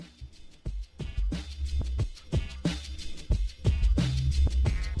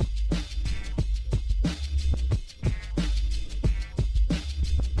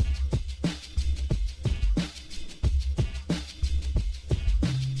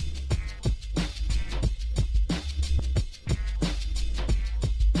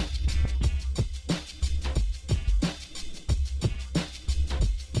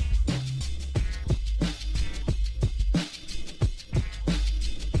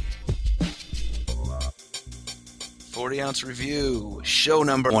40 Ounce Review, show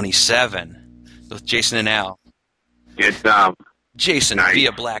number 27, with Jason and Al. It's Jason nice.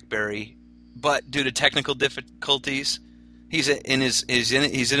 via BlackBerry, but due to technical difficulties, he's in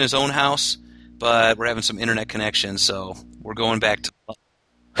his own house, but we're having some internet connections, so we're going back to.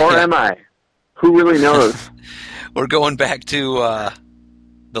 Or am I? Who really knows? We're going back to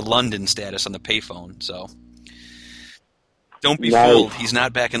the London status on the payphone, so don't be fooled. He's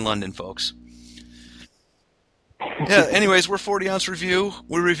not back in London, folks. Yeah. Anyways, we're 40 Ounce Review.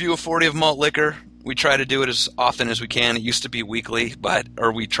 We review a 40 of malt liquor. We try to do it as often as we can. It used to be weekly,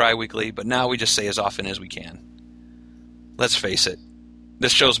 or we try weekly, but now we just say as often as we can. Let's face it,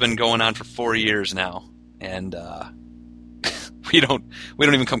 this show's been going on for 4 years now, and we don't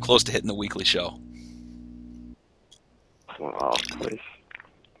even come close to hitting the weekly show. Oh, please.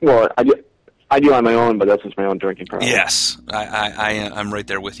 Well, I do on my own, but that's just my own drinking problem. Yes, I'm right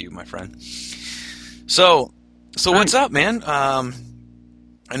there with you, my friend. So what's up, man?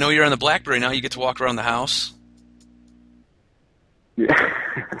 I know you're on the BlackBerry now. You get to walk around the house. Yeah.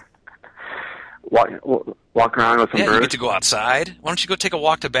 Walk around with some birds. Yeah, you get to go outside. Why don't you go take a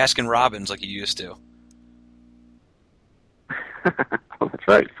walk to Baskin Robbins like you used to? That's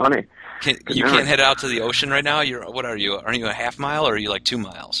right. Funny. You can't head out to the ocean right now? What are you? Are you a half mile or are you like 2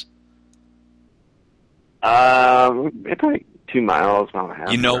 miles? It's probably 2 miles, mile and a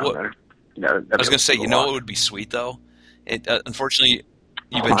half. You know what? Yeah, I was going to say, you know what would be sweet though? Unfortunately,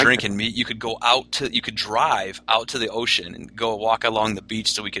 you've been drinking meat. You could drive out to the ocean and go walk along the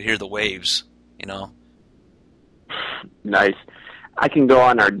beach so we could hear the waves. You know. Nice. I can go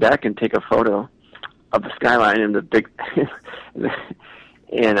on our deck and take a photo of the skyline and the big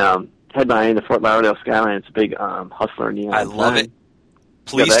and head behind the Fort Lauderdale skyline. It's a big Hustler neon. I love it.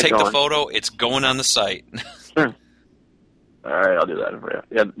 Please take the photo. It's going on the site. Sure. All right, I'll do that for you.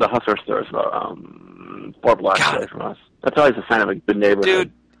 Yeah, the Hustler store is about 4 blocks away from us. That's always a sign of a good neighborhood.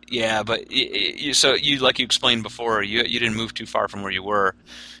 Dude, yeah, but like you explained before, you didn't move too far from where you were.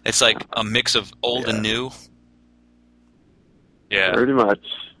 It's like a mix of old and new. Yeah. Pretty much.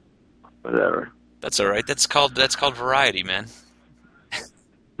 Whatever. That's all right. That's called variety, man.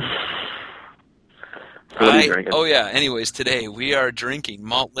 Oh yeah. Anyways, today we are drinking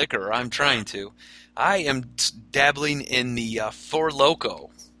malt liquor. I'm trying to. I am dabbling in the Four Loko.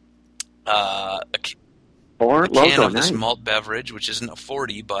 A can of this malt beverage, which isn't a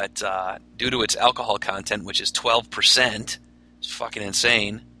 40, but due to its alcohol content, which is 12%, it's fucking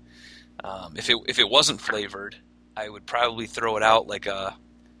insane. If it wasn't flavored, I would probably throw it out like a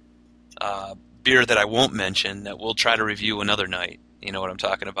beer that I won't mention that we'll try to review another night. You know what I'm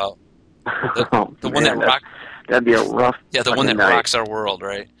talking about? The one that rocks. That'd be a rough. Yeah, the one that rocks our world,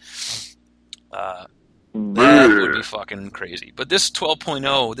 right? That would be fucking crazy. But this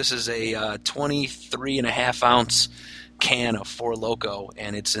 12.0, this is a 23.5 ounce can of Four Loko,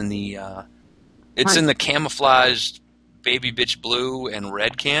 and it's in the in the camouflaged baby bitch blue and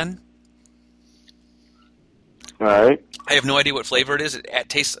red can. All right. I have no idea what flavor it is. It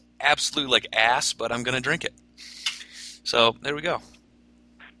tastes absolutely like ass, but I'm gonna drink it. So there we go.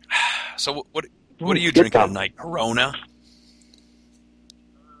 So what are you drinking tonight? Corona?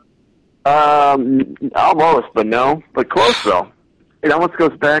 Almost, but no. But close though. It almost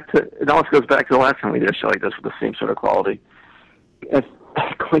goes back to the last time we did a show like this with the same sort of quality.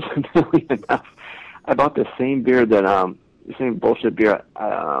 Coincidentally enough, I bought the same beer that the same bullshit beer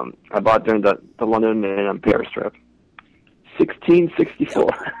I bought during the London and Paris trip. 1664.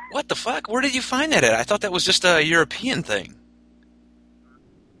 What the fuck? Where did you find that at? I thought that was just a European thing.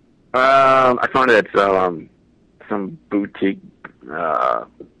 I found it at some boutique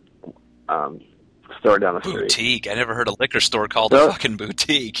store down the street. Boutique? I never heard a liquor store called a fucking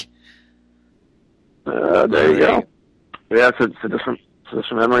boutique. There you go. Yeah, so just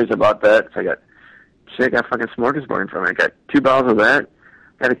some memories about that. So I got fucking smorgasbord from it. I got 2 bottles of that.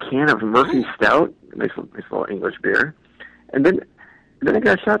 Got a can of Murphy Stout, nice little English beer, and then I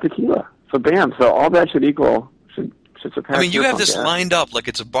got a shot of tequila. So bam. So all that should surpass. I mean, you have this lined up like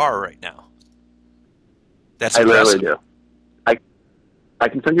it's a bar right now. That's I impressive. literally do. I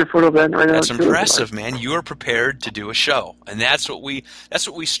can send you a photo of that right now. That's impressive, man. You are prepared to do a show, and that's what we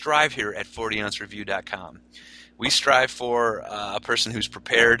strive here at 40ouncereview.com. We strive for a person who's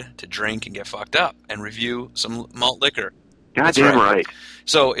prepared to drink and get fucked up and review some malt liquor. Goddamn right.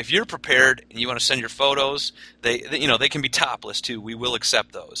 So if you're prepared and you want to send your photos, they can be topless too. We will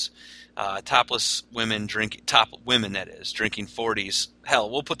accept those. Topless women drinking 40s. Hell,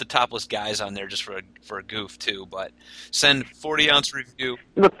 we'll put the topless guys on there just for a goof too. But send 40-ounce review.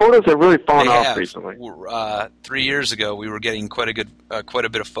 The photos have really fallen off recently. 3 years ago, we were getting quite a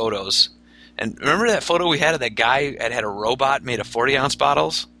bit of photos And remember that photo we had of that guy that had a robot made of 40-ounce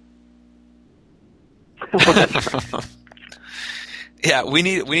bottles? Yeah, we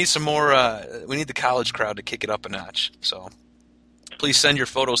need some more. We need the college crowd to kick it up a notch. So please send your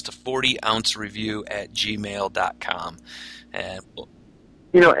photos to 40ouncereview@gmail.com. And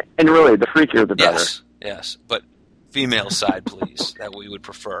and really, the freakier the better. Yes, but female side, please. That we would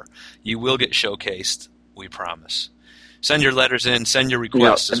prefer. You will get showcased. We promise. Send your letters in. Send your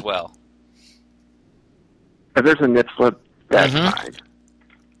requests as well. If there's a nip slip, that's fine.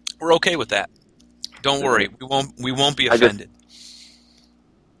 We're okay with that. Don't worry. We won't be offended.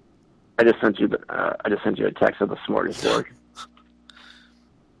 I just sent you a text of the smorgasbord.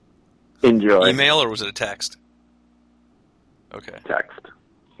 Enjoy. Email or was it a text? Okay. Text.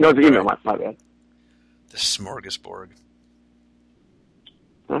 No, it's an email. My bad. The smorgasbord.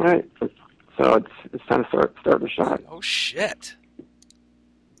 All right. So it's time to start the shot. Oh shit!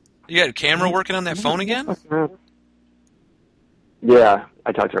 You got a camera working on that phone again? Yeah,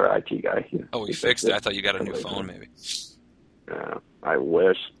 I talked to our IT guy. He fixed it. I thought you got a new phone, maybe. I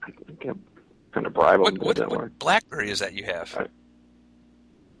wish. I can't kind of bribe him. What BlackBerry is that you have?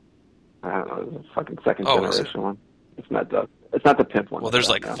 I don't know. It's a fucking second generation one. It's not the pimp one. Well, there's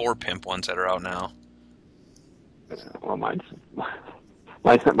like 4 pimp ones that are out now. Well, mine's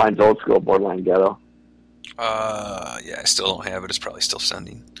old school, borderline ghetto. Yeah, I still don't have it. It's probably still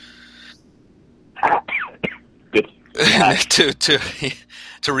sending. Good.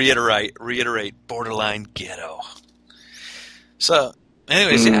 to reiterate, borderline ghetto. So,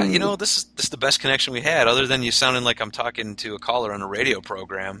 anyways, yeah, this is the best connection we had, other than you sounding like I'm talking to a caller on a radio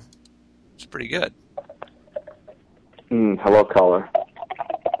program. It's pretty good. Hello, caller.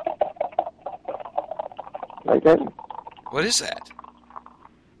 Like that? What is that?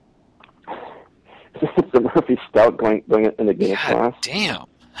 It's the Murphy Stout going in the game class. Damn.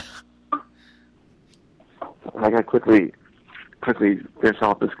 I got quickly finish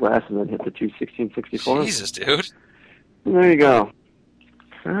off this glass and then hit the 216-64. Jesus, dude. And there you go.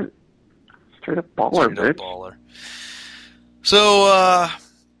 Straight up baller, bitch. Baller. So,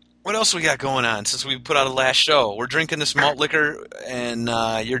 what else we got going on since we put out a last show? We're drinking this malt liquor, and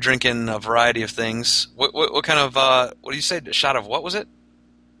you're drinking a variety of things. What kind of, what do you say, a shot of what was it?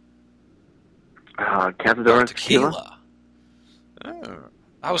 Cazador tequila. Oh,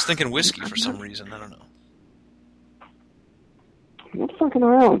 I was thinking whiskey for some reason. I don't know. What's fucking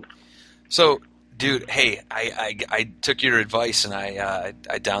around? So, dude, hey, I took your advice and I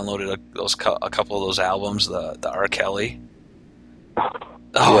downloaded a couple of those albums, the R. Kelly.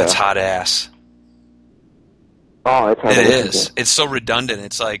 Oh, yeah. It's hot ass. Oh, it's hot ass. It is. It's so redundant.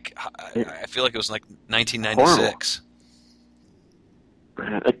 It's like I feel like it was like 1996.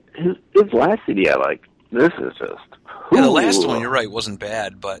 His last CD I like. This is just. Yeah, the last one, you're right, wasn't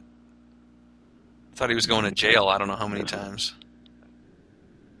bad, but I thought he was going to jail. I don't know how many times.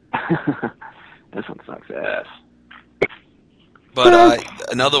 This one sucks ass. But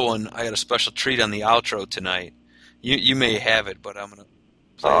another one, I got a special treat on the outro tonight. You may have it, but I'm gonna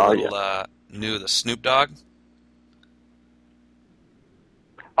play a little new the Snoop Dogg.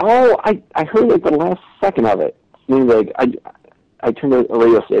 Oh, I heard like the last second of it. I mean, like I turned to a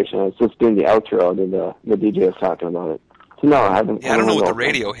radio station and it's just doing the outro, and then the DJ was talking about it. So no, I haven't. Yeah, I don't know what the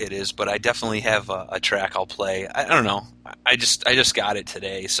radio hit is, but I definitely have a track I'll play. I don't know. I just got it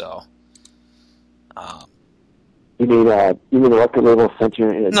today, so. You mean the record label sent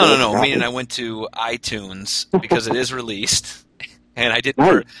you? No. Meaning I went to iTunes because it is released, and I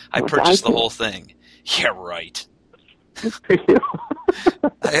purchased the whole thing. Yeah, right.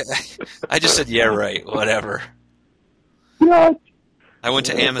 I just said yeah, right. Whatever. Yeah. I went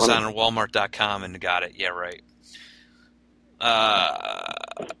to Amazon or Walmart.com and got it. Yeah, right.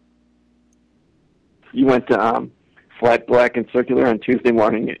 You went to Flat Black and Circular on Tuesday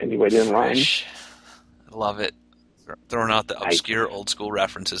morning and you waited in line. I love it. Throwing out the obscure old school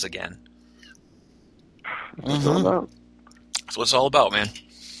references again. That's what it's all about, man.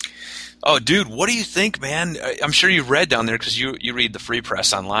 Oh, dude, what do you think, man? I'm sure you've read down there because you read the Free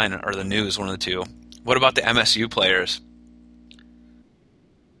Press online or the news, one of the two. What about the MSU players?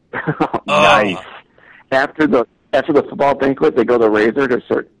 Nice. After the football banquet, they go to Razor to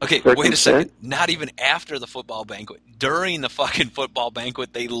start. Okay, wait a second. Not even after the football banquet. During the fucking football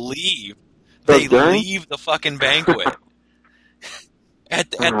banquet, they leave. They leave the fucking banquet at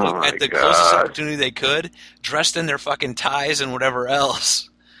the closest opportunity they could, dressed in their fucking ties and whatever else.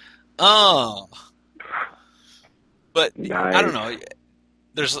 Oh, but nice. I don't know.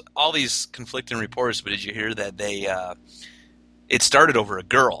 There's all these conflicting reports, but did you hear that they? It started over a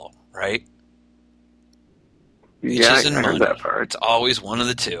girl, right? Yeah, Peaches and I money. heard that part. It's always one of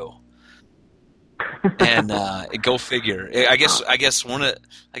the two. And go figure. I guess one of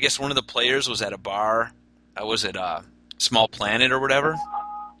the players was at a bar. Was it Small Planet or whatever?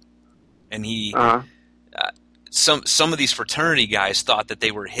 And he some of these fraternity guys thought that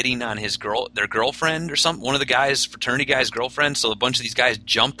they were hitting on their girlfriend or something. One of the fraternity guys' girlfriend. So a bunch of these guys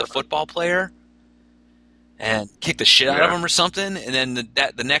jumped the football player and kicked the shit out of him or something. And then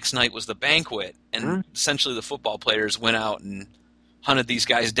the next night was the banquet, and essentially the football players went out and hunted these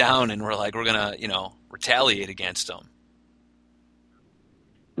guys down and were like, we're gonna retaliate against them.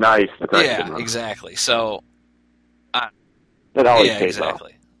 Nice. Yeah, exactly. So that always pays off.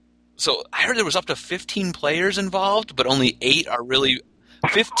 So I heard there was up to 15 players involved, but only 8 are really.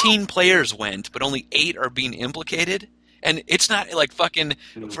 15 players went, but only 8 are being implicated. And it's not like fucking,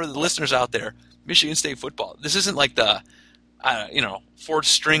 for the listeners out there, Michigan State football. This isn't like the, fourth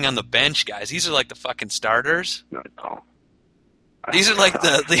string on the bench guys. These are like the fucking starters. No. These are like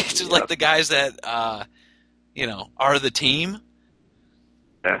the guys that, are the team.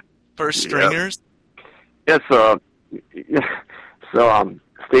 Yeah. First stringers. Yeah. So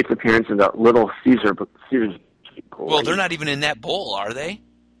State's appearance in the Little Caesars Bowl. Well, they're not even in that bowl, are they?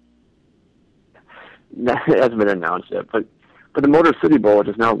 No, it hasn't been announced yet, but the Motor City Bowl, which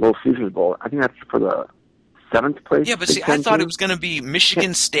is now Little Caesars Bowl, I think that's for the 7th place. Yeah, but see, I thought it was going to be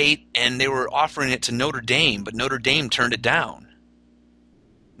Michigan State, and they were offering it to Notre Dame, but Notre Dame turned it down.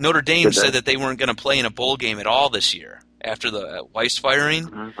 Notre Dame said that they weren't going to play in a bowl game at all this year after the Weiss firing.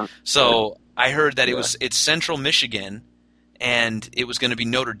 Mm-hmm. So I heard that it's Central Michigan, and it was going to be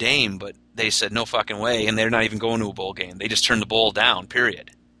Notre Dame, but they said no fucking way, and they're not even going to a bowl game. They just turned the bowl down,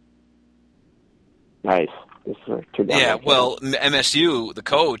 period. Nice. Yeah, well, MSU, the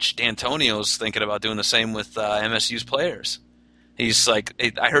coach, D'Antonio's thinking about doing the same with MSU's players. He's like,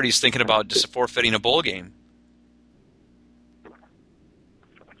 I heard he's thinking about just forfeiting a bowl game.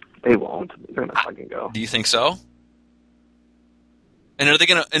 They won't. They're gonna fucking go. Do you think so? And are they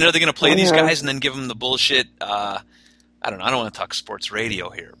gonna play these guys and then give them the bullshit? I don't know. I don't want to talk sports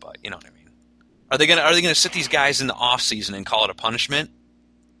radio here, but you know what I mean. Are they gonna sit these guys in the off season and call it a punishment?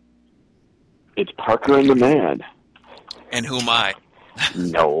 It's Parker and the Man. And who am I?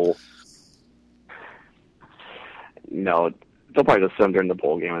 No, they'll probably just send them during the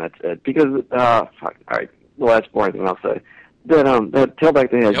bowl game, and that's it. Because all right, the last boring thing I'll say. That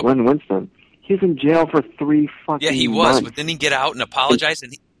tailback they had, Glenn Winston, he's in jail for 3 fucking months. Yeah, he was, but didn't he get out and apologize?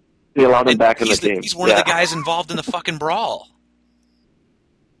 And they allowed him back in the game. He's one of the guys involved in the fucking brawl.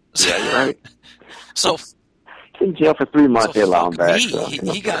 Yeah, you're right. So he's in jail for 3 months. They allow him back.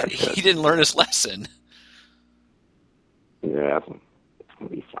 He didn't learn his lesson. Yeah, it's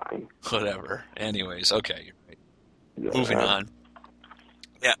gonna be fine. Whatever. Anyways, okay. You're right. Yeah. Moving on.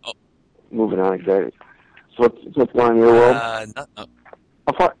 Yeah. Oh. Moving on, exactly. So what's going on in your world?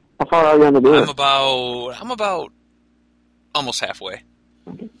 How far are you on the day? I'm about almost halfway.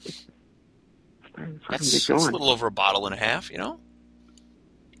 That's a little over a bottle and a half, you know?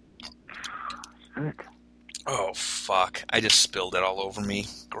 Sick. Oh, fuck. I just spilled it all over me.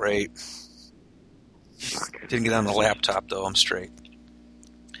 Great. Didn't get on the laptop, though. I'm straight.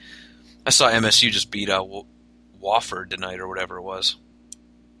 I saw MSU just beat Wofford tonight or whatever it was.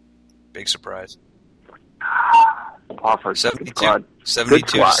 Big surprise. Wofford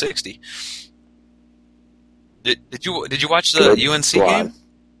 72-60. Did you watch the UNC game?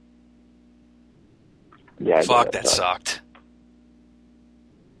 Yeah. Fuck, that sucked.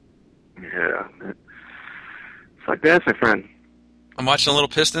 Yeah. Fuck that, my friend. I'm watching Little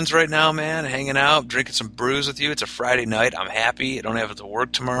Pistons right now, man. Hanging out, drinking some brews with you. It's a Friday night. I'm happy. I don't have to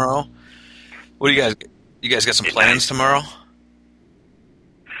work tomorrow. What do you guys? You guys got some plans tomorrow?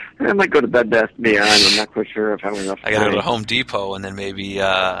 I might go to Bed Bath & Beyond. I'm not quite sure if I have enough time. I got to go to Home Depot and then maybe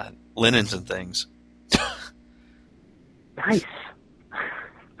linens and things. Nice.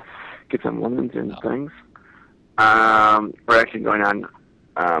 Get some linens and things. We're actually going on.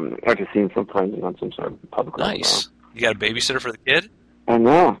 Actually seeing some friends on some sort of public. Nice. You got a babysitter for the kid? I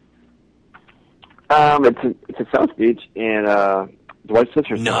know. It's a South Beach, and Dwight's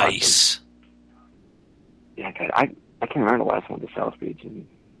sister's. Nice. Yeah, I can't remember the last one to South Beach, and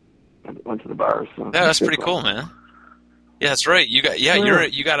I went to the bar. So yeah, that's pretty cool, man. Yeah, that's right. You got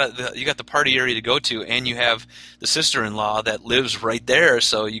you got the party area to go to, and you have the sister-in-law that lives right there,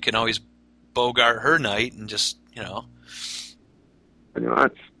 so you can always bogart her night and just But,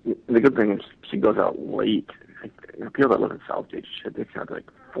 that's the good thing is she goes out late. People that live in South Beach, they come out like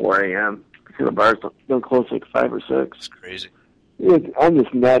 4 a.m. See the bars don't close like 5 or 6. It's crazy. Yeah, I'm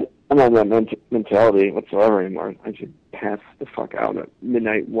on that mentality whatsoever anymore. I should pass the fuck out at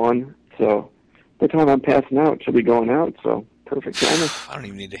midnight 1. So by the time I'm passing out, she'll be going out. So perfect timing. I don't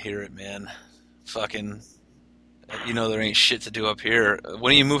even need to hear it, man. fucking, there ain't shit to do up here.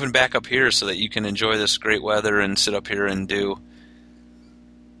 When are you moving back up here so that you can enjoy this great weather and sit up here and do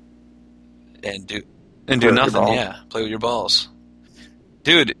nothing? Yeah, play with your balls,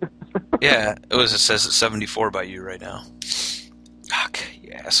 dude. Yeah, it says it's 74 by you right now. Fuck,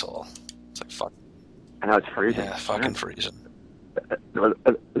 you asshole. It's like fuck. I know it's freezing. Yeah, fucking freezing. Where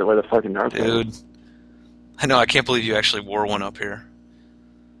the fucking North dude. Is. I know. I can't believe you actually wore one up here.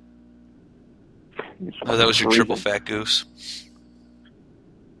 Oh, that was your triple fat goose.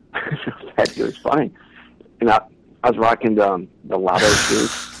 Fat goose, funny. And I was rocking the Lotto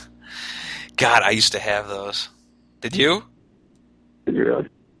shoes. God, I used to have those. Did you? Did you really?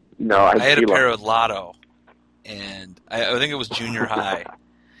 No, I had a pair of Lotto, and I think it was junior high,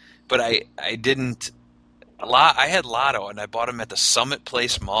 but I didn't. I had Lotto, and I bought them at the Summit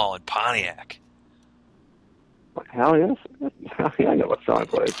Place Mall in Pontiac. Hell yes! Hell yeah, I know what Summit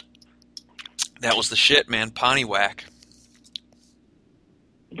Place. That was the shit, man. Pontiac.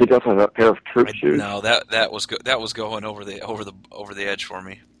 Did you also have a pair of troop shoes? No, that was going over the edge for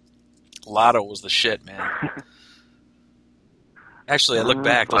me. Lotto was the shit, man. Actually, I look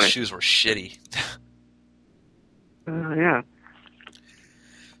back; those shoes were shitty. Yeah.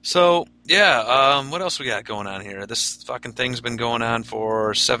 So yeah, what else we got going on here? This fucking thing's been going on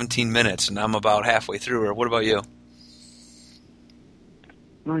for 17 minutes, and I'm about halfway through. Or what about you?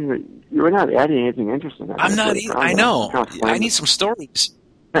 No, you're not adding anything interesting. I'm not either. I know. I need some stories.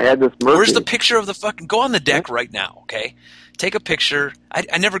 I add this Murphy. Where's the picture of the fucking... Go on the deck right now, okay? Take a picture.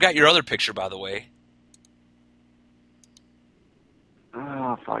 I never got your other picture, by the way.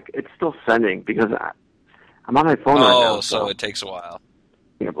 Oh, fuck. It's still sending because I'm on my phone right now. Oh, so it takes a while.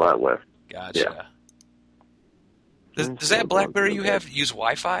 Yeah, blacklist. Gotcha. Yeah. Does that BlackBerry you have use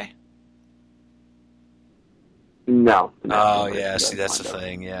Wi-Fi? No. Oh, yeah. See, that's the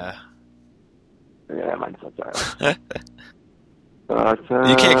thing, yeah. Yeah, mine's not sorry.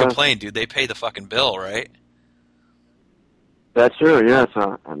 You can't complain, dude. They pay the fucking bill, right? That's true, yeah.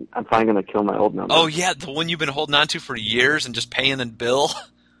 So I'm finally going to kill my old number. Oh, yeah, the one you've been holding on to for years and just paying the bill?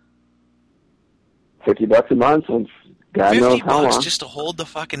 $50 a month since God knows how long. $50 just to hold the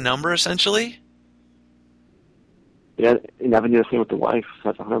fucking number, essentially? Yeah, you never need to stay with the wife.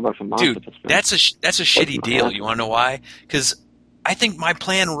 So that's $100 a month. Dude, that's a shitty deal. You want to know why? Because I think my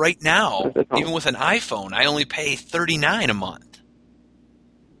plan right now, even with an iPhone, I only pay $39 a month.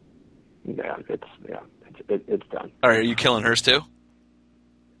 Yeah, it's done. All right, are you killing hers too?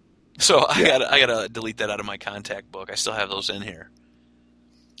 So I gotta delete that out of my contact book. I still have those in here.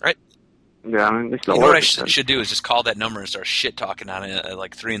 Right? Yeah, I mean, they still work. What I should do is just call that number and start shit talking on it at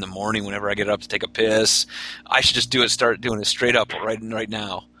like 3 a.m. whenever I get up to take a piss. I should just start doing it straight up right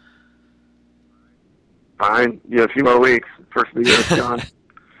now. Fine. You have a few more weeks. First video is gone.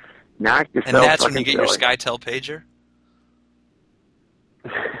 Knock yourself. And that's when you get your SkyTel pager?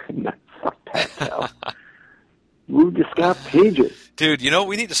 No, fuck that. Move to Scott pager. Dude,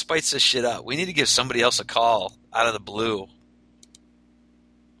 we need to spice this shit up. We need to give somebody else a call out of the blue.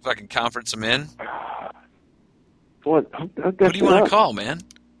 Fucking conference them in. What? Who do you want to call, man?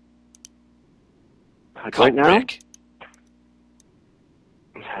 Call right now? Rick.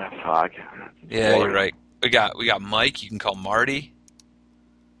 Fuck. Yeah, you're right. We got Mike. You can call Marty.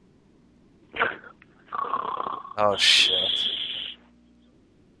 Oh shit.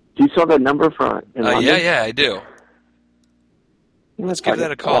 Do you saw that number for? Yeah, I do. Let's give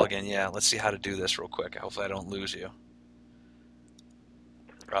that a call again. Yeah, let's see how to do this real quick. Hopefully, I don't lose you.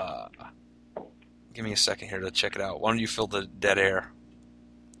 Give me a second here to check it out. Why don't you fill the dead air?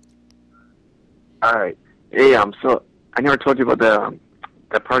 All right. Hey, so I never told you about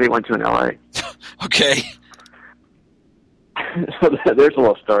the party I went to in L.A. Okay. So there's a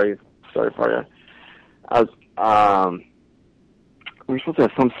little story for you. We were supposed to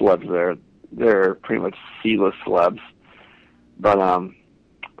have some celebs there. They're pretty much C-list celebs, but it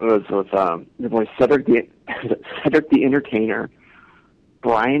was Cedric the Entertainer,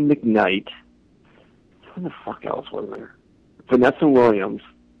 Brian McKnight. Who the fuck else was there? Vanessa Williams,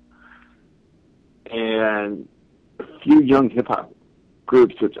 and a few young hip hop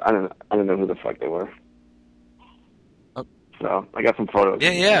groups, which I don't know who the fuck they were. Oh. So I got some photos.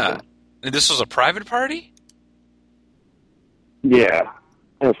 Yeah. And this was a private party? Yeah,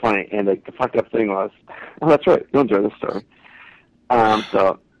 it was funny. And the fucked up thing was, oh, that's right. You'll enjoy this story.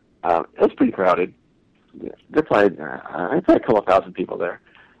 So it was pretty crowded. There's probably a couple of thousand people there.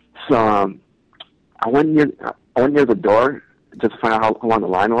 So I went near the door just to find out how long the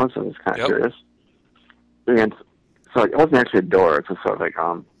line was. I was kind of curious. And so it wasn't actually a door. It's just sort of like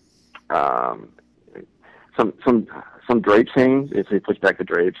some some drapes hanging. So you push back the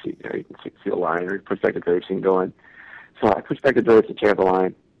drapes, you can see the line, or you push back the drapes, you can go in. So I pushed back the drapes to check out the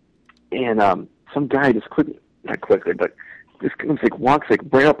line, and some guy just not quickly, but just walks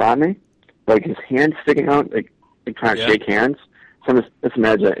right up on me, like his hand sticking out, like trying to shake hands. So just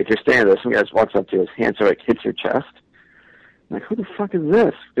imagine if you're standing there, some guy just walks up to you, his hand sort of hits your chest. I'm like, who the fuck is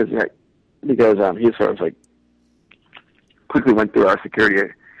this? Because he sort of quickly went through our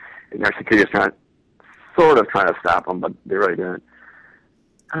security, and our security was sort of trying to stop him, but they really didn't.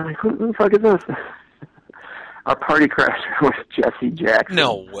 I'm like, who the fuck is this? Our party crasher was Jesse Jackson.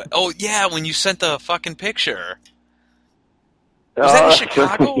 No way. Oh, yeah, when you sent the fucking picture. Was that in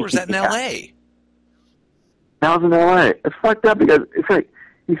Chicago or was that in L.A.? That was in L.A. It's fucked up because it's like,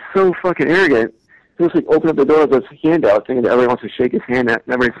 he's so fucking arrogant. He just open up the door with his hand out, thinking that everyone wants to shake his hand, and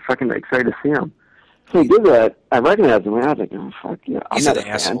everybody's fucking excited to see him. So he did that. I recognized him, and I was like, oh, fuck yeah. He's an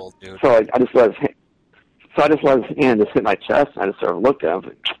asshole, dude. So I just let his hand just hit my chest, and I just sort of looked at him. I was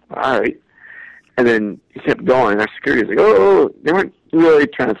like, all right. And then he kept going, and our security was like, oh, they weren't really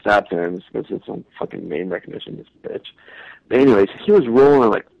trying to stop him. This is some fucking name recognition, this bitch. But anyways, he was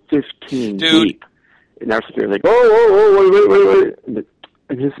rolling 15 deep. And our security was like, wait.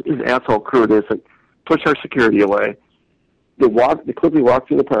 And his asshole crew just push our security away. They quickly walked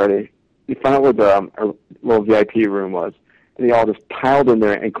through the party. They found out where our little VIP room was. And they all just piled in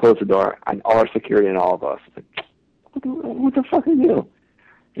there and closed the door on all our security and all of us. What the fuck are you?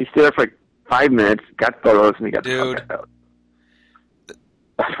 He stayed there for 5 minutes, got photos, and he got the fuck out.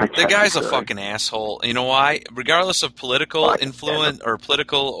 The guy's a fucking asshole. You know why? Regardless of political influence or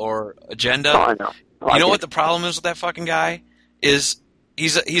political or agenda, I know. You know what the problem is with that fucking guy? Is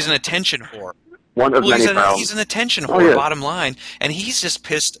he's an attention whore. He's an attention whore, bottom line. And he's just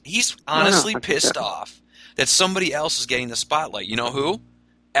pissed. He's honestly pissed off that somebody else is getting the spotlight. You know who?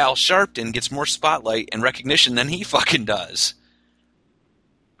 Al Sharpton gets more spotlight and recognition than he fucking does.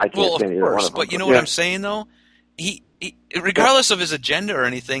 Of course, but you know what I'm saying, though? He regardless of his agenda or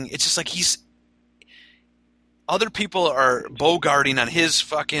anything, it's just like other people are bogarting on his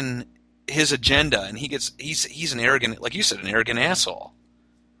agenda, and he's an arrogant, like you said, an arrogant asshole.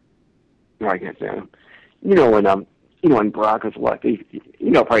 No, I can't stand him. When Brock was elected,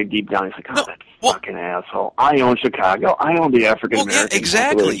 probably deep down he's like, that fucking asshole. I own Chicago. I own the African American. Yeah,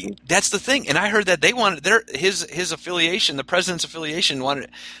 exactly. That's the thing. And I heard that they wanted his affiliation, the president's affiliation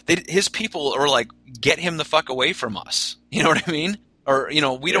his people are like, get him the fuck away from us. You know what I mean? Or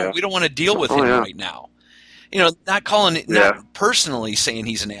we don't want to deal with him right now. Not calling it, not personally saying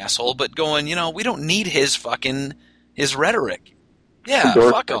he's an asshole, but going, we don't need his rhetoric. Yeah,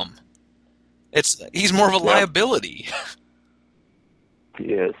 fuck him. He's more of a liability. He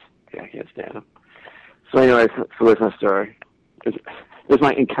is. Yeah, I can't stand him. So anyways, there's my story. There's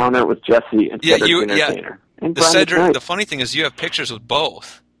my encounter with Jesse and Cedric the Entertainer. And the funny thing is you have pictures with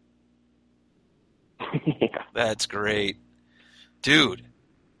both. Yeah. That's great. Dude,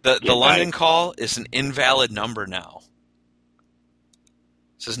 the London call is an invalid number now.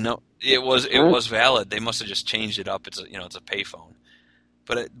 It says no, it was valid. They must have just changed it up. It's a payphone.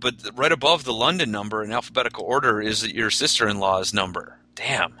 But right above the London number in alphabetical order is your sister-in-law's number.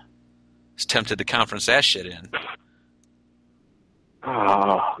 Damn. I was tempted to conference that shit in.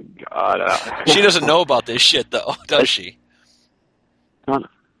 Oh, God. She doesn't know about this shit, though, does she?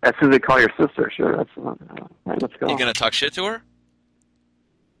 As soon as they call your sister, sure. Right, let's go. You going to talk shit to her?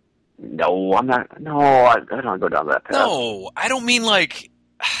 No, I'm not. No, I don't go down that path. No, I don't mean I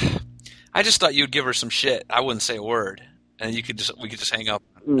just thought you'd give her some shit. I wouldn't say a word. And we could just hang up.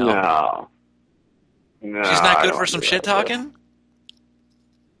 No. She's not good for some shit talking?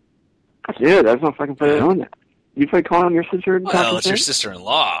 Dude, that's not fucking play doing that. You play calling on your sister? Well, it's your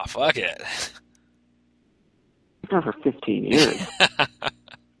sister-in-law. Fuck it. It's been for 15 years.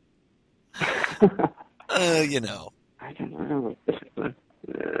 I don't know.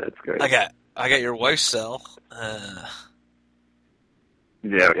 That's great. I got your wife's cell.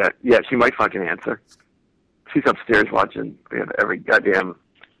 Yeah, she might fucking answer. She's upstairs watching. We have every goddamn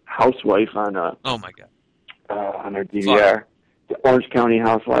housewife on oh my god. On her DVR. Fuck. The Orange County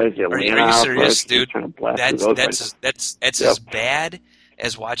Housewives. Are you serious, dude? That's as bad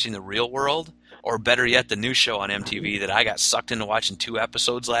as watching The Real World, or better yet, the new show on MTV that I got sucked into watching 2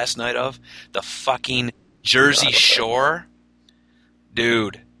 episodes last night of, the fucking Jersey Shore.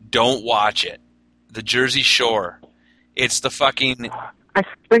 Dude, don't watch it. The Jersey Shore. It's the fucking. I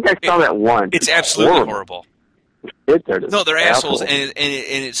think I saw that one. It's absolutely horrible. No, they're assholes, and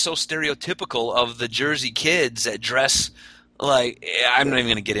it's so stereotypical of the Jersey kids that dress like. I'm not even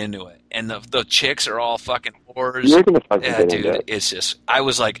going to get into it. And the chicks are all fucking whores. Yeah, dude, it's just. I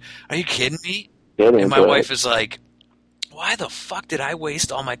was like, "Are you kidding me?" And my wife is like, why the fuck did I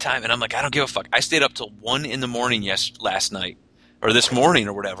waste all my time? And I'm like, I don't give a fuck. I stayed up till 1 a.m. last night, or this morning,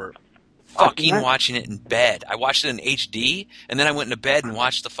 or whatever, fucking watching it in bed. I watched it in HD, and then I went into bed and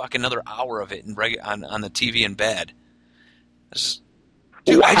watched the fucking another hour of it on the TV in bed.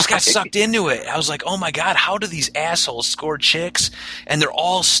 Dude, I just got sucked into it. I was like, oh my God, how do these assholes score chicks? And they're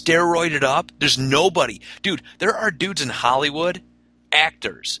all steroided up. There's nobody. Dude, there are dudes in Hollywood,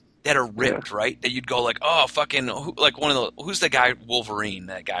 actors, that are ripped, right? That you'd go like, oh, fucking, like one of the, who's the guy, Wolverine,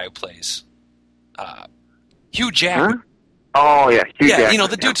 that guy who plays? Hugh Jackman. Huh? Oh, yeah. Hugh Jackman, you know,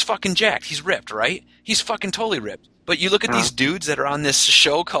 the dude's fucking jacked. He's ripped, right? He's fucking totally ripped. But you look at these dudes that are on this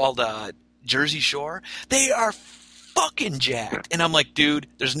show called Jersey Shore, they are fucking jacked. And I'm like, dude,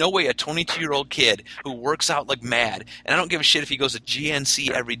 there's no way a 22-year-old kid who works out like mad, and I don't give a shit if he goes to GNC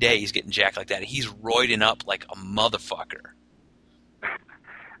every day, he's getting jacked like that. He's roiding up like a motherfucker.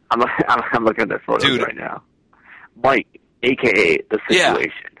 I'm looking at their photos right now. Mike, a.k.a. The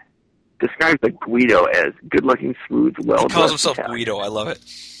Situation, describes the Guido as good-looking, smooth, well-dressed. He calls himself Guido. I love it.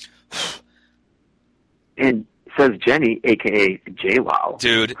 And says Jenny, a.k.a. JWoww.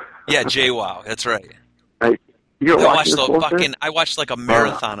 Dude, yeah, JWoww. That's right. Right. I watched like a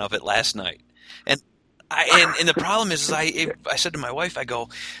marathon of it last night. And the problem is I said to my wife, I go,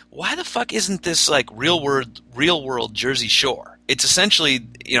 why the fuck isn't this like real world Jersey Shore? It's essentially,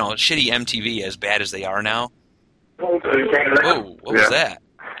 you know, shitty MTV as bad as they are now. Whoa, what was that?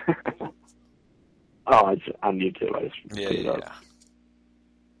 Oh, it's on YouTube. I just yeah.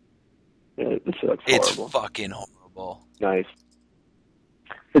 This looks horrible. It's fucking horrible. Nice.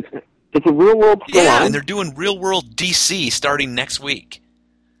 It's a real world. Yeah, and they're doing Real World DC starting next week.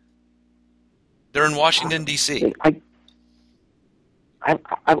 They're in Washington D.C. I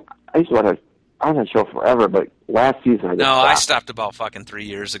used to watch. I was on the show forever, but last season I stopped about fucking 3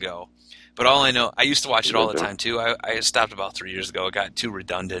 years ago. But all I know, I used to watch it all the time too. I stopped about 3 years ago. It got too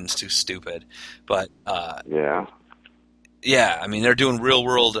redundant, it's too stupid. But yeah. I mean, they're doing Real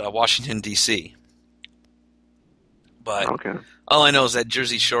World Washington D.C. But all I know is that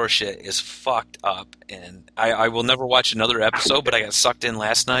Jersey Shore shit is fucked up, and I will never watch another episode. But I got sucked in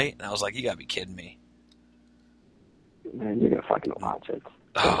last night, and I was like, "You gotta be kidding me!" Man, you're gonna fucking watch it.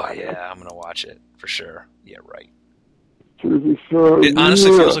 Oh yeah, I'm gonna watch it for sure. Yeah, right. Jersey Shore. It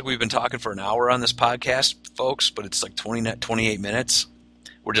honestly feels like we've been talking for an hour on this podcast, folks, but it's like 28 minutes.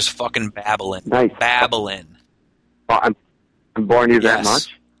 We're just fucking babbling. Nice. Babbling. Oh, I'm boring you that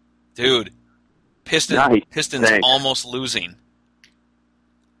much? Dude, Pistons Thanks. almost losing.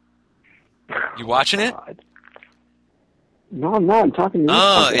 You watching it? No, I'm not. I'm talking to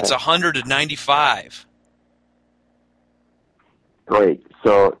you. It's 100-95. Great.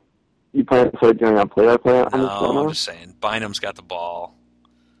 So, you play doing a play-by-play on this show? I'm just saying. Bynum's got the ball.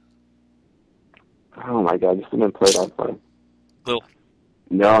 Oh, my God. Just didn't play-by-play.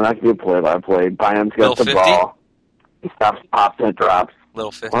 No, not going to be play-by-play. Bynum's got the 50? ball. He stops, pops, and drops.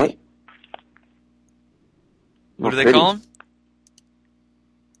 Little 50? What? What do they call him?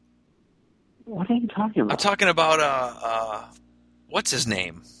 What are you talking about? I'm talking about, what's his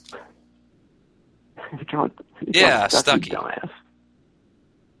name? Stucky. Dumbass.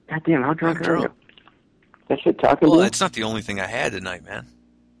 God damn, how drunk are you? That shit talking to you? Well, it's not the only thing I had tonight, man.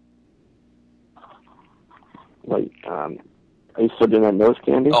 Like, are you still doing that nose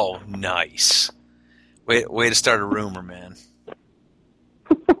candy? Oh, nice. Way to start a rumor, man.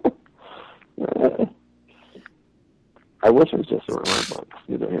 I wish it was just a rumor, but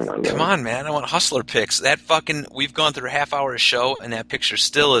neither here nor there. Come on, man. I want hustler pics. That fucking... We've gone through a half-hour show, and that picture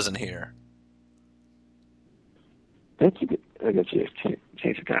still isn't here. I guess you just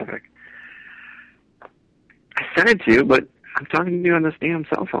change the topic. I sent it to you, but I'm talking to you on this damn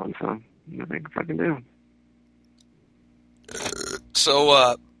cell phone, so nothing I can fucking do.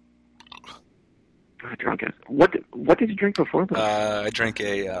 So, drunk it. What did you drink before this? I drank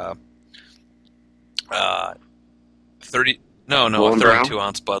a 32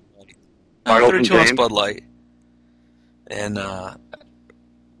 ounce Bud Light. 32 ounce Bud Light. And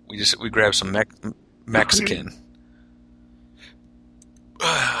we grabbed some Mexican.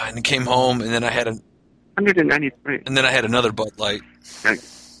 And came home, and then I had 193. And then I had another Bud Light.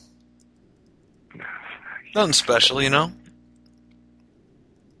 Nothing special, you know.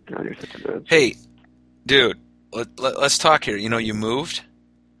 God, you're such a bitch. Hey, dude, let's talk here. You know, you moved.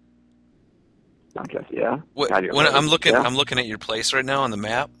 I guess, yeah. I'm looking at your place right now on the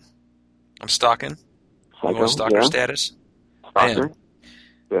map. I'm stalking. You want stalker status? Stalker.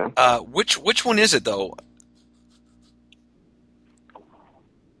 Yeah. Which one is it though?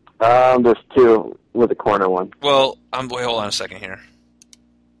 There's two with a corner one. Well, wait, hold on a second here.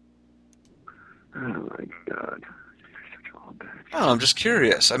 Oh my God. Oh, I'm just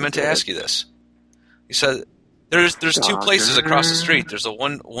curious. I meant to ask you this. You said there's two places across the street. There's a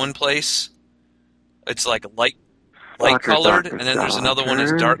one place. It's like light colored, and then there's another one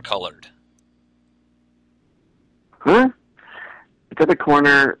that's dark colored. Huh? It's at the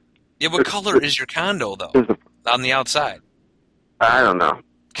corner. Yeah, what color is your condo though? On the outside. I don't know.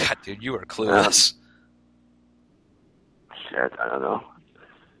 God, dude, you are clueless. Shit, I don't know.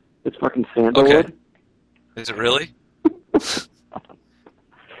 It's fucking sandalwood. Okay. Is it really?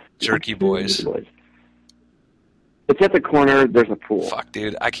 Jerky boys. It's at the corner. There's a pool. Fuck,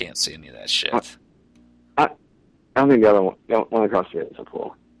 dude, I can't see any of that shit. I don't think the other one across the street is a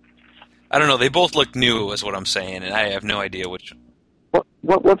pool. I don't know. They both look new, is what I'm saying, and I have no idea which.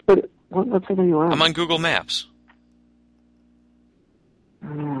 What city are you on? I'm on Google Maps.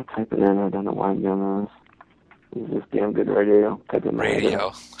 Type it in. I don't know why I'm doing this. This is this damn good radio. Type in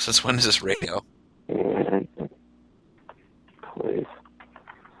radio. Since when is this radio? And please.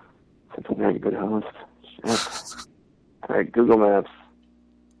 Since I'm not a good host. Shit. All right, Google Maps.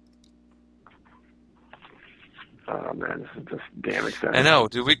 Oh man, this is just damn exciting. I know.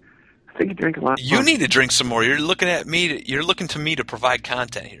 Do we? I think you drink a lot. You need to drink some more. You're looking at me. You're looking to me to provide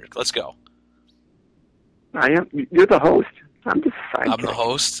content here. Let's go. I am. You're the host. I'm just a sidekick. I'm the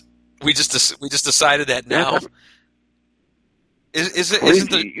host. We just decided that now. Yeah, isn't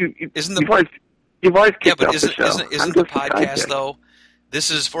the you've always yeah, kicked but off the show. isn't the podcast though?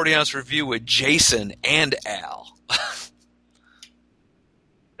 This is 40 Ounce Review with Jason and Al.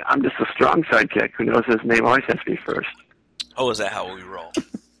 I'm just a strong sidekick who knows his name always has to be first. Oh, is that how we roll?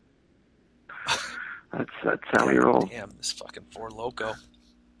 That's how we roll. Damn, this fucking Four Loko.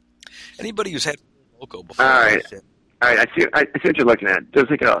 Anybody who's had Four Loko before? All right. I see what you're looking at. There's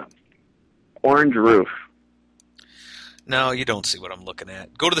like a orange roof. No, you don't see what I'm looking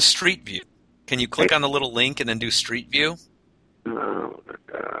at. Go to the Street View. Can you click on the little link and then do Street View? Oh my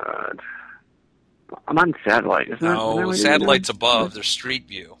God. I'm on satellite. No, satellite's above. There's Street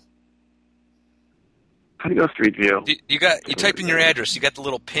View. How do you go Street View? You type in your address. You got the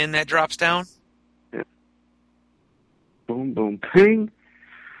little pin that drops down? Yeah. Boom, boom, ping.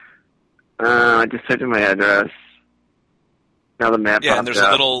 I just typed in my address. Now the map. Yeah, and there's a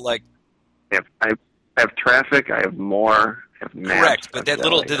little like. I have traffic. I have more. I have maps. Correct, but did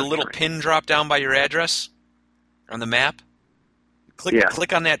a little pin drop down by your address on the map?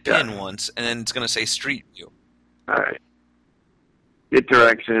 Click on that pin once, and then it's going to say Street View. All right. Get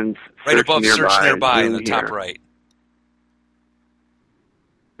directions. Right above nearby, Search Nearby in the here. top right.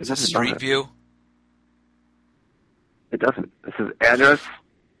 Is this Street View? It doesn't. This is address,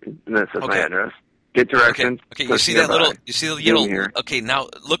 and then it says my address. Get directions. Okay. You see that little? You see the little? Okay, now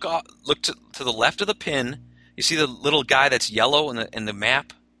look to the left of the pin. You see the little guy that's yellow in the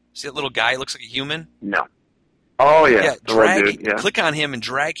map? See that little guy? Looks like a human. No. Oh yeah. Yeah. Click on him and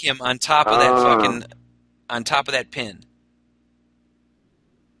drag him on top of that pin.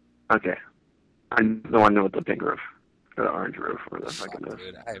 Okay. I'm the one with the pink roof, or the orange roof, or the fucking roof.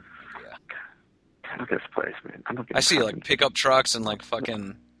 Dude, Look at this place, man. I see like pickup trucks and like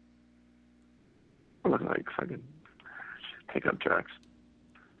fucking. I'm looking like fucking pickup trucks.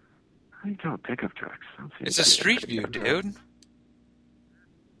 How do you call pickup trucks? It's a Street View, dude.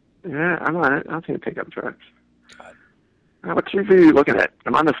 Yeah, I'm on it. I don't see any pickup trucks. God. What Street View are you looking at?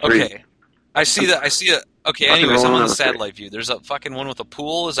 I'm on the street. Okay. I see it. Okay, anyways, I'm on the satellite view. There's a fucking one with a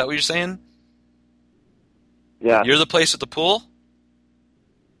pool. Is that what you're saying? Yeah. You're the place with the pool?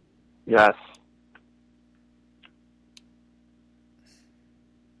 Yes.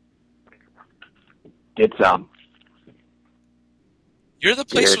 Get some. You're the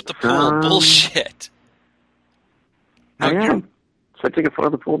place with the pool. Bullshit. I am. Should I take a photo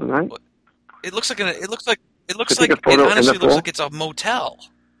of the pool tonight? It looks like it honestly looks like it's a motel.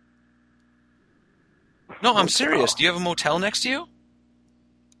 No, I'm serious. Do you have a motel next to you?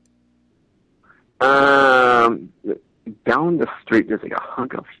 Down the street, there's like a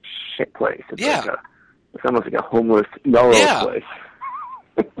hunk of shit place. It's it's almost like a homeless Melrose place.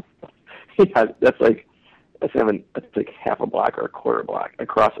 Yeah, that's like half a block or a quarter block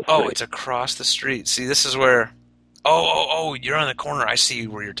across the street. Oh, it's across the street. See, this is where. Oh! You're on the corner. I see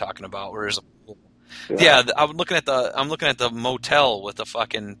where you're talking about. Where there's a pool. Yeah, I'm looking at the motel with the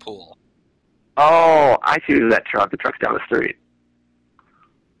fucking pool. Oh, I see that truck. The truck's down the street.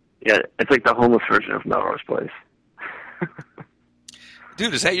 Yeah, it's like the homeless version of Melrose Place.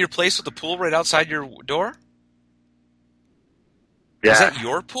 Dude, is that your place with the pool right outside your door? Yeah. Is that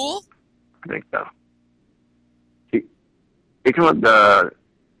your pool? I think so. You come up the...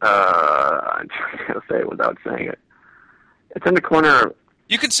 I'm trying to say it without saying it. It's in the corner...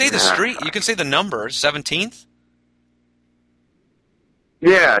 You can say the street. You can say the number, 17th.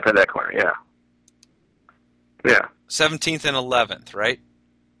 Yeah, it's at that corner, yeah. Yeah. 17th and 11th, right?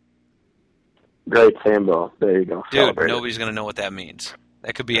 Great Sambo. There you go. Dude, nobody's going to know what that means.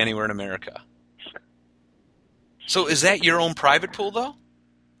 That could be anywhere in America. So is that your own private pool, though?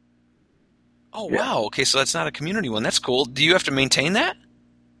 Oh, yeah. Wow. Okay, so that's not a community one. That's cool. Do you have to maintain that?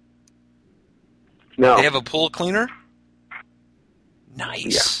 No. They have a pool cleaner?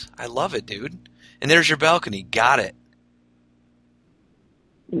 Nice. Yeah. I love it, dude. And there's your balcony. Got it.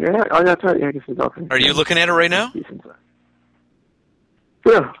 Yeah, oh, that's right. Yeah, I can see the balcony. Are you looking at it right now?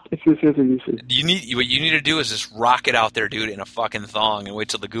 Yeah, it's just as you see. What you need to do is just rock it out there, dude, in a fucking thong, and wait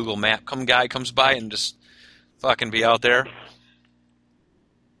till the Google Map guy comes by and just fucking be out there.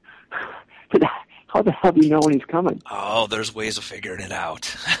 How the hell do you know when he's coming? Oh, there's ways of figuring it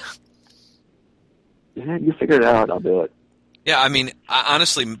out. Yeah, you figure it out. I'll do it. Yeah, I mean,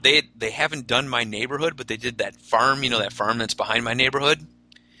 honestly, they haven't done my neighborhood, but they did that farm. You know, that farm that's behind my neighborhood.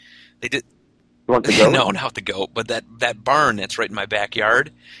 They did. You want the goat? No, not the goat, but that barn that's right in my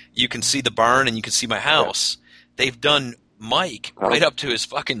backyard. You can see the barn and you can see my house. Yeah. They've done Mike right up to his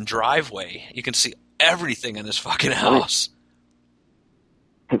fucking driveway. You can see everything in his fucking house.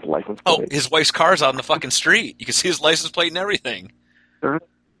 His license plate. Oh, his wife's car's out on the fucking street. You can see his license plate and everything.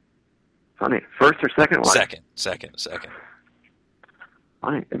 Funny. First or second one? Second.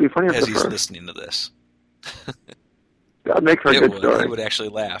 Funny. It'd be funny if as the he's first. Listening to this. That'd make for a good story. He would actually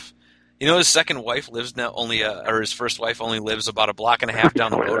laugh. You know, his second wife lives now or his first wife only lives about a block and a half down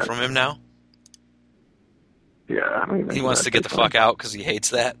the road from him now. Yeah, he wants to get the fuck out because he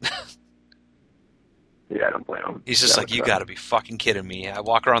hates that. Yeah, I don't blame him. He's just like, you got to be fucking kidding me. I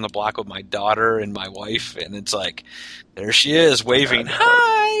walk around the block with my daughter and my wife, and it's like, there she is waving,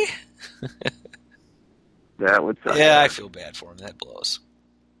 hi. That would suck. Yeah, I feel bad for him. That blows.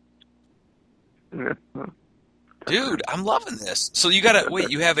 Yeah. Dude, I'm loving this. So you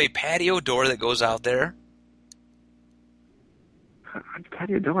you have a patio door that goes out there?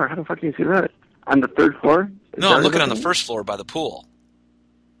 Patio door? How the fuck can you see that? On the third floor? No, I'm looking on the first floor by the pool.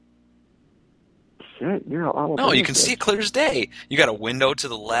 Shit, you're all No, you can see it clear as day. You got a window to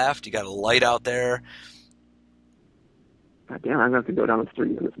the left. You got a light out there. God damn, I'm going to have to go down the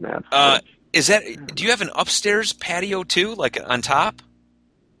street in this map. Do you have an upstairs patio too, like on top?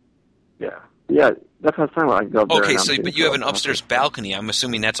 Yeah. Yeah, that's what I was talking about. I can go up there. Okay, so but you have an upstairs balcony. I'm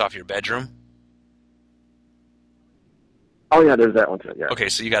assuming that's off your bedroom? Oh, yeah, there's that one too, yeah. Okay,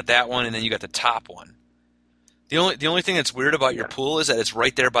 so you got that one, and then you got the top one. The only thing that's weird about your pool is that it's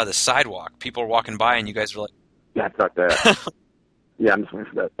right there by the sidewalk. People are walking by, and you guys are like... Yeah, fuck that. Yeah, I'm just waiting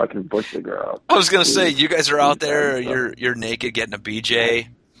for that fucking bush to grow out. I was going to say, you guys are out there, you're naked getting a BJ.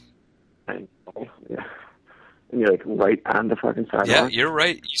 Yeah. And you're like right on the fucking sidewalk. Yeah, you're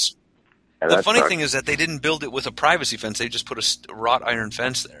right. The funny thing is that they didn't build it with a privacy fence. They just put a wrought iron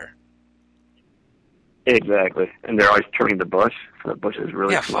fence there. Exactly. And they're always trimming the bush, so the bush is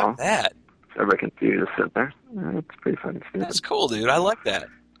really small. Yeah, fuck that. So everybody can see you just sit there. That's pretty fucking stupid. That's cool, dude. I like that.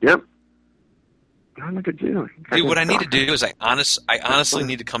 Yep. Oh, look at you. Dude, what I need to do is I honestly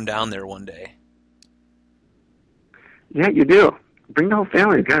need to come down there one day. Yeah, you do. Bring the whole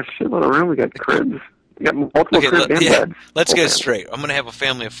family. We got a shitload of room. We got cribs. We got multiple cribs and beds. Let's get it straight. I'm going to have a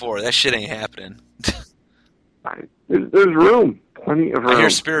family of 4. That shit ain't happening. There's room. Plenty of room. I hear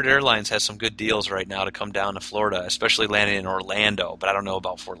Spirit Airlines has some good deals right now to come down to Florida, especially landing in Orlando, but I don't know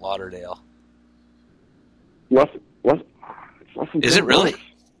about Fort Lauderdale. Is it really?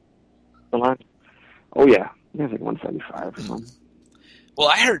 Oh, yeah. It's like 175 or something. Well,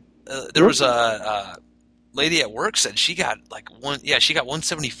 I heard there was a lady at work said she got she got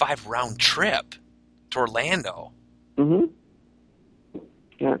 175 round trip to Orlando. Mm-hmm.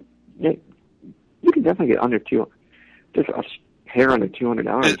 Yeah. You can definitely get under just a hair under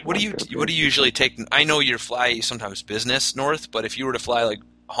 $200. What do you usually take? I know you fly sometimes business north, but if you were to fly like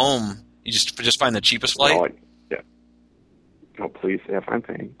home, you just find the cheapest flight. Yeah. Oh, please, if I'm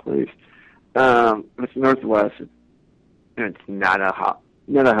paying, please. It's Northwest, and it's not a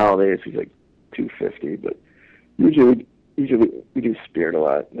holiday. It's like $250, but usually we do Spirit a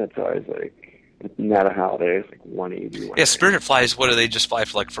lot. That's always like it's not a holiday. It's like $180. Yeah, Spirit flies. What do they just fly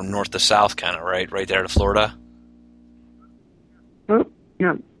like from north to south, kind of right there to Florida? Well,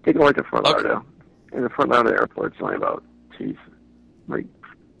 yeah, they go right to Fort Lauderdale. And the Fort Lauderdale airport's only about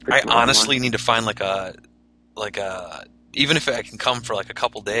I honestly need to find like a even if I can come for like a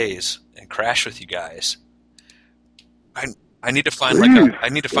couple days and crash with you guys. I need to find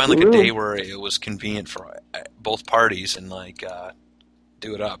a day where it was convenient for both parties and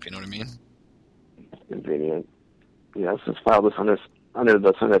do it up. You know what I mean? Convenient. Yeah, let's just file this under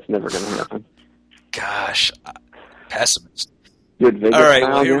the sun. That's never going to happen. Gosh, pessimist. Vegas all right,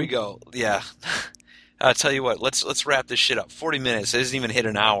 well, here we go. Yeah. I'll tell you what, let's wrap this shit up. 40 minutes. It hasn't even hit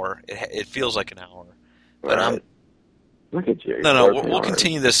an hour. It feels like an hour. But right. Look at you. No, we'll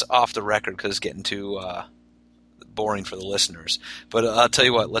continue this off the record because it's getting too boring for the listeners. But I'll tell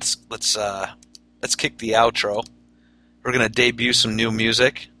you what, let's kick the outro. We're going to debut some new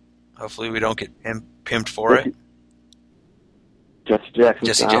music. Hopefully we don't get pimped for it. Jesse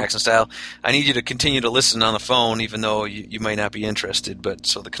Jackson style. I need you to continue to listen on the phone, even though you might not be interested, but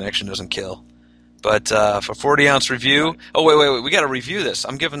so the connection doesn't kill. But for 40-ounce review... Oh, wait. We got to review this.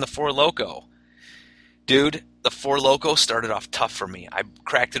 I'm giving the Four Loko. Dude, the Four Loko started off tough for me. I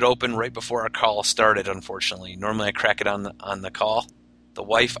cracked it open right before our call started, unfortunately. Normally I crack it on the call. The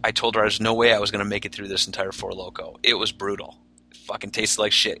wife, I told her there's no way I was going to make it through this entire Four Loko. It was brutal. It fucking tasted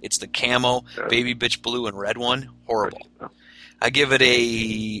like shit. It's the camo, baby bitch blue and red one. Horrible. I give it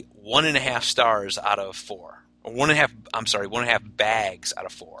a 1.5 stars out of 4. Or 1.5 bags out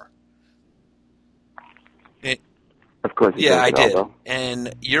of 4. Of course. Yeah, I did.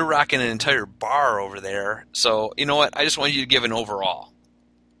 And you're rocking an entire bar over there. So, you know what? I just want you to give an overall.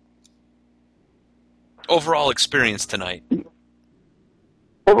 Overall experience tonight.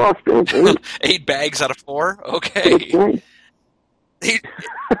 Overall experience, 8 bags out of 4? Okay. 8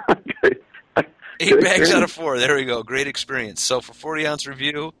 bags out of 4. There we go. Great experience. So for 40-ounce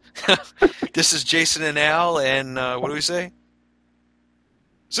review, this is Jason and Al, and what do we say?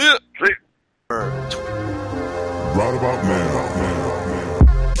 See ya! Right about now.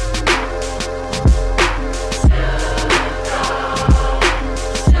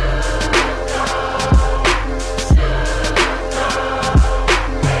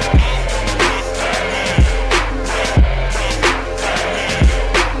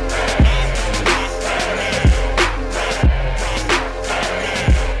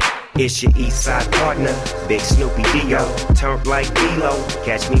 It's your east side partner, Big Snoopy Dio. Turned like D-Lo,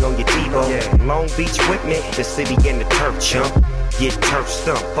 catch me on your TiVo. Yeah. Long Beach with me, the city in the turf chump. Get turf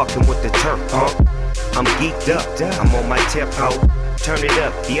stumped, fucking with the turf pump. I'm geeked up, I'm on my tip ho. Turn it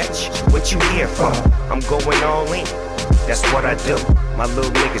up, bitch, what you here for? I'm going all in, that's what I do. My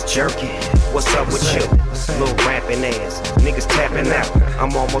little niggas jerking, what's up with you? Little rapping ass, niggas tapping out.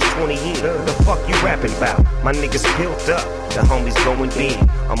 I'm almost 20 in, the fuck you rapping about? My niggas built up, the homies going big.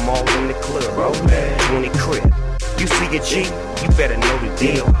 I'm all in the club, 20 crib. You see a G, you better know the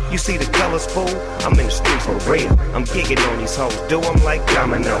deal. You see the colors, fool? I'm in the streets for real. I'm gigging on these hoes, do them like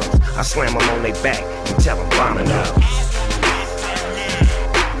dominoes. I slam them on their back and tell them bombing up.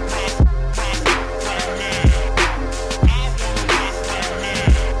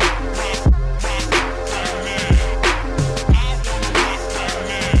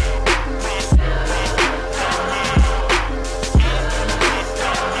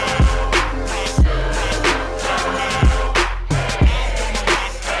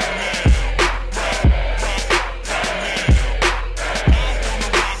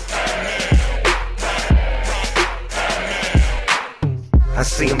 I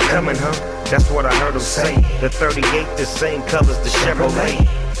see them coming, huh? That's what I heard them say. The 38, the same colors, the Chevrolet.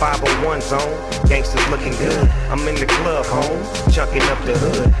 501 zone, gangsters looking good. I'm in the club, home, chucking up the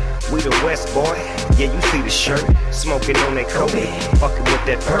hood. We the West, boy, yeah, you see the shirt. Smoking on that coke, fucking with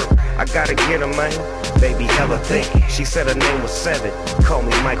that perk. I gotta get her, man, baby hella thick. She said her name was Seven, call me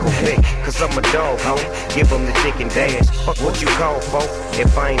Michael Vick. Cause I'm a dog, ho, give them the dick and dash. Fuck what you call, folk,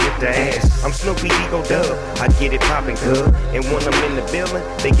 if I ain't hit the ass. I'm Snoopy Ego Dub, I get it poppin' good. And when I'm in the building,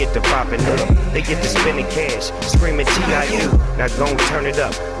 they get to poppin' up. They get to spending cash, screaming T.I.U. Now gon' turn it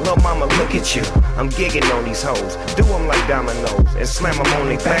up, lil' mama look at you. I'm gigging on these hoes, do them like dominoes. And slam them on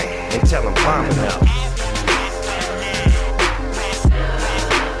their back and tell them bombing up.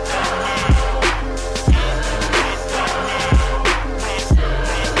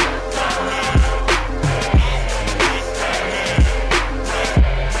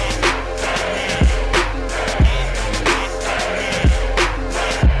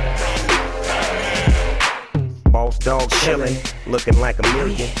 Dog chillin', looking like a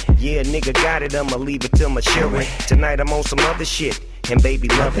million. Yeah, nigga got it, I'ma leave it till my children. Tonight I'm on some other shit, and baby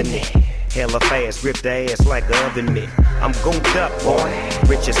loving it. Hella fast, grip the ass like a oven mitt. I'm gooped up, boy,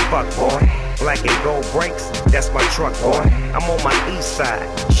 rich as fuck, boy. Black and gold brakes, that's my truck, boy. I'm on my east side,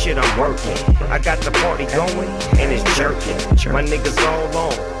 shit I'm working. I got the party going, and it's jerking. My niggas all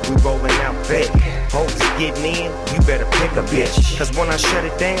on, we rolling out thick. Hoes getting in, you better pick a bitch. Cause when I shut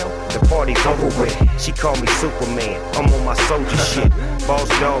it down, the party's over with. She call me Superman, I'm on my soldier shit. Boss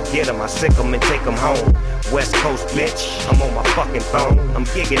dog, get him, I sick him and take him home. West Coast bitch, I'm on my fucking phone. I'm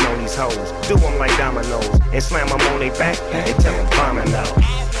gigging on these hoes, do them like dominoes. And slam them on their back and tell them bombing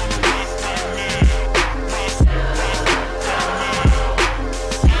out.